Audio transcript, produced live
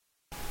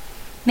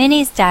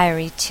Minnie's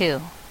Diary 2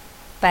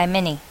 by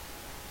Minnie.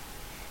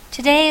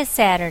 Today is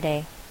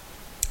Saturday.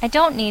 I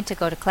don't need to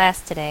go to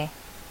class today,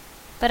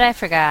 but I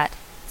forgot,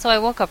 so I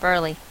woke up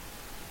early.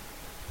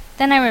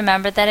 Then I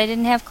remembered that I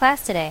didn't have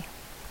class today.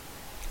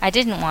 I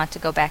didn't want to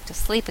go back to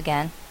sleep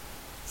again,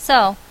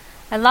 so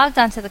I logged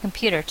onto the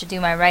computer to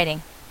do my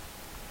writing.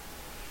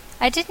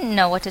 I didn't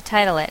know what to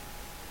title it,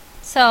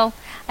 so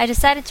I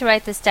decided to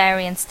write this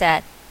diary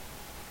instead.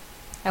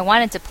 I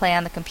wanted to play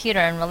on the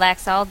computer and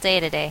relax all day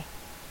today,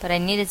 but I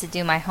needed to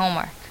do my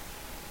homework.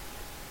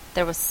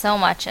 There was so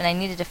much, and I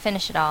needed to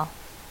finish it all.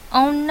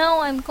 Oh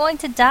no, I'm going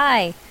to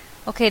die!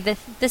 Okay,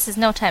 this is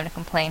no time to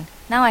complain.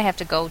 Now I have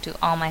to go do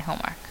all my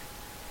homework.